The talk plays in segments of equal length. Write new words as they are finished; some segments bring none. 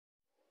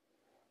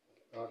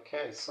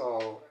Okay,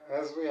 so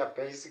as we are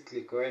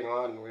basically going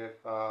on with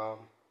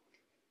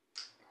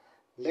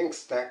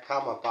links that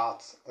come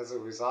about as a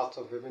result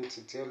of having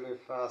to deal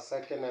with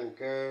second-hand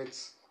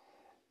goods,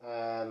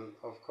 and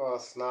of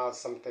course now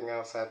something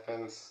else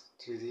happens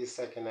to these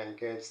second-hand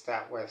goods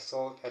that were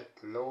sold at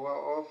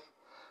lower of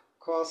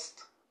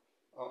cost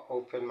or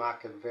open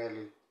market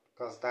value,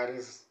 because that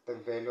is the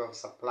value of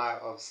supply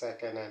of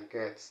second-hand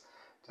goods.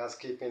 Just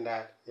keeping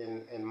that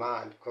in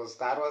mind, because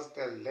that was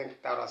the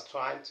link that I was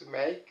trying to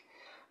make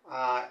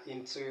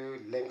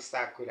into links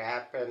that could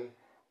happen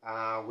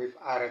with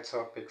other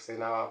topics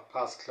in our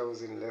past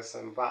closing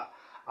lesson. But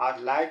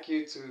I'd like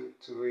you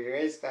to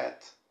erase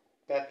that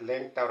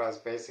link that I was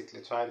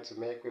basically trying to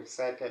make with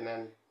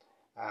second-hand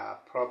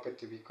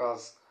property,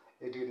 because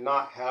it did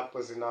not help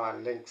us in our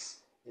links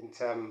in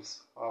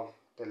terms of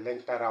the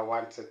link that I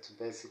wanted to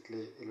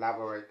basically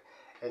elaborate,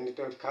 and it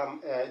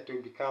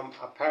will become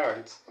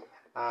apparent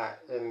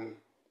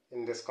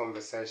in this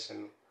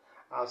conversation.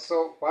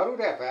 So what would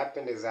have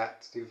happened is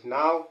that we're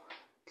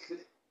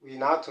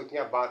now talking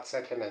about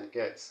second-hand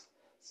goods.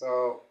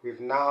 So we've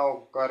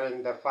now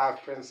gotten the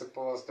 5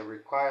 principles, the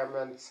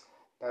requirements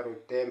that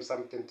would deem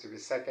something to be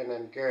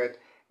second-hand good,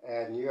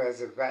 and you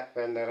as a VAT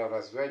vendor that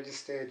was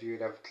registered, you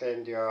would have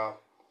claimed your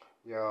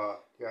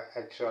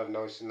actual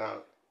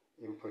notional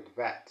input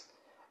VAT.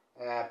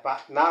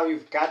 But now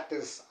you've got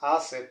this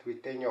asset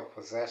within your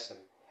possession,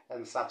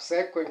 and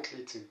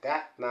subsequently to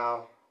that,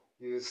 now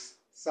you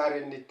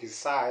suddenly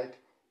decide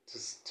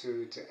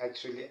to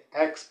actually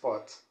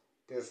export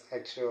this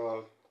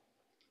actual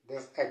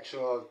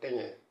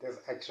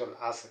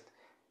asset.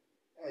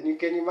 And you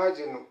can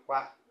imagine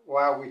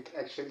why we'd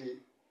actually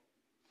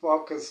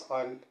focus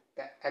on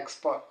the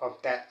export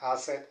of that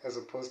asset as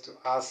opposed to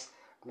us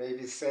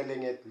maybe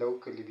selling it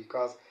locally,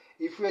 because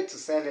if we were to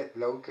sell it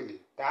locally,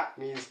 that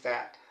means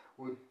that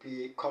we'd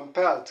be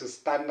compelled to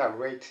standard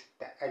rate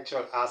the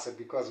actual asset,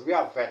 because we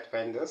are VAT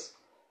vendors,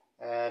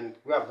 and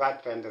we are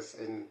VAT vendors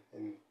in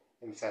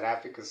South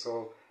Africa.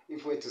 So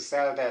if we were to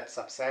sell that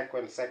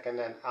subsequent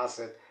second-hand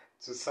asset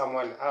to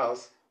someone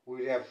else, we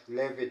would have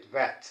levied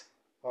VAT,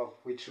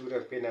 which would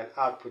have been an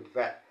output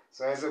VAT.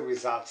 So as a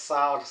result,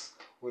 SARS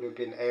would have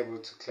been able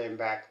to claim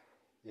back,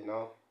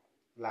 a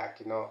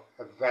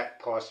VAT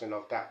portion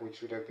of that,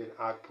 which would have been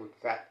output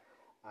VAT,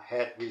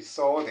 had we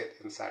sold it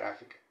in South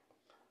Africa.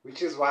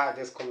 Which is why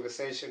this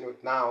conversation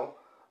would now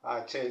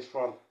change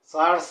from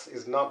SARS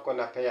is not going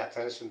to pay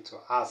attention to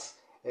us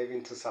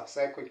having to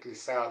subsequently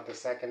sell the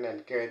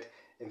second-hand good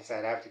in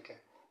South Africa.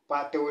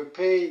 But they will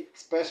pay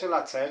special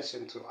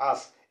attention to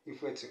us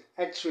if we're to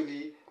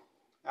actually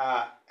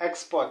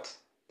export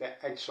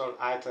the actual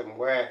item,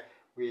 where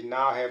we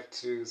now have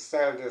to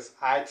sell this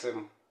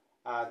item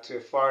to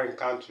a foreign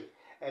country.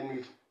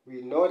 And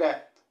we know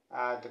that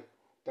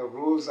the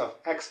rules of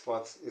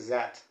exports is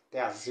that they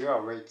are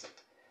zero rated.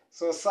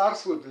 So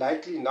SARS would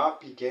likely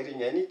not be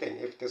getting anything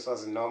if this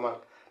was a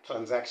normal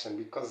transaction,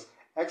 because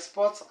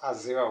exports are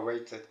zero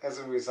rated. As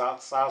a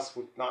result, SARS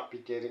would not be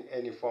getting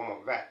any form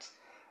of VAT.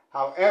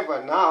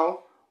 However, now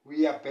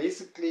we are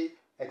basically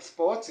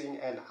exporting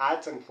an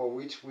item for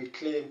which we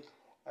claim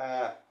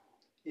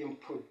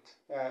input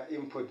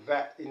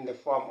VAT in the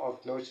form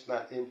of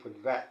notional input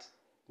VAT.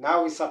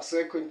 Now we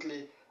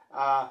subsequently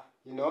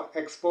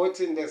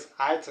exporting this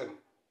item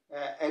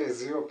at a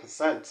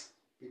 0%,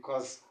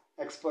 because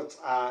exports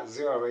are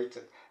zero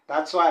rated.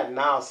 That's why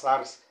now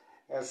SARS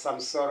has some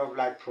sort of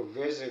like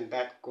provision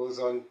that goes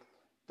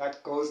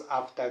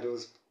after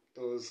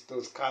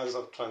those kinds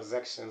of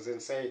transactions,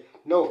 and say,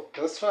 no,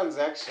 those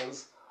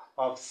transactions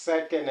of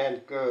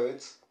second-hand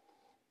goods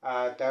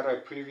that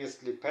were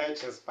previously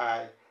purchased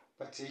by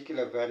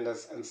particular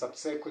vendors and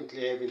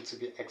subsequently having to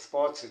be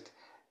exported,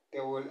 they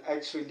will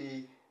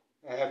actually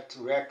have to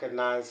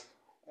recognize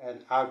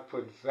an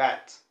output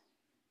VAT,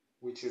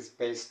 which is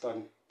based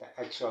on the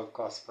actual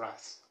cost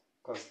price.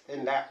 Because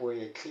in that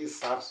way, at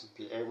least SARS would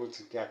be able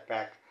to get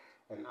back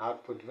an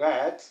output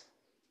VAT,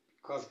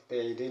 because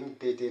they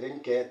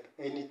didn't get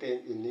anything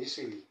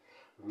initially.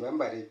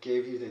 Remember, they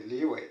gave you the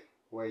leeway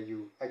where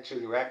you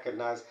actually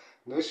recognize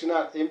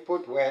notional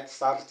input VAT.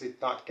 SARS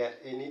did not get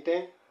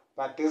anything,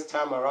 but this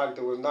time around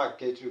they will not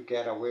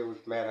get away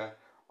with matter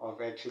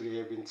of actually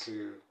having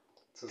to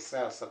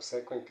sell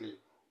subsequently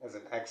as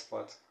an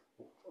export,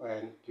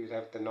 and you'd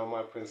have the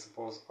normal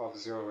principles of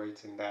zero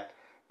rating that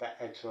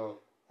actual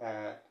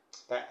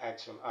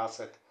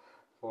asset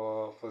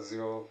for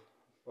zero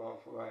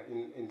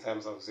in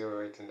terms of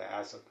zero rating the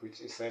asset,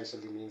 which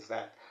essentially means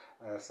that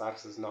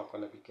SARS is not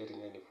going to be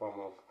getting any form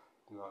of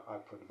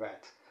output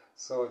VAT.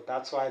 So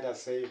that's why they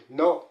say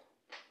no.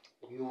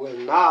 You will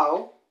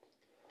now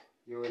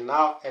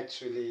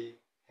actually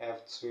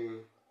have to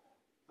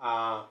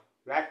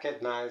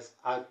recognize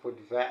output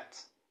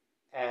VAT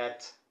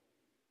at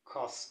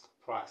cost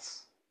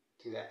price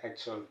to the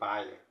actual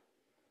buyer.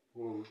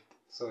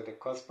 So the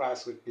cost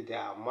price would be the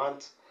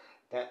amount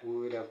that we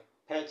would have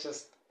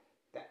purchased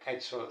the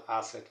actual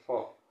asset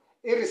for,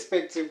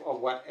 irrespective of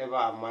whatever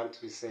amount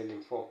we're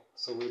selling for.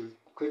 So we'll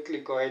quickly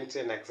go into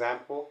an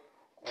example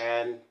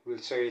and we'll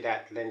show you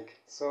that link.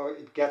 So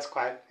it gets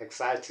quite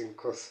exciting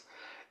because,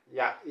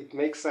 yeah, it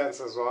makes sense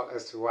as well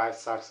as to why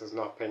SARS is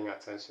not paying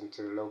attention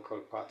to local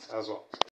parts as well.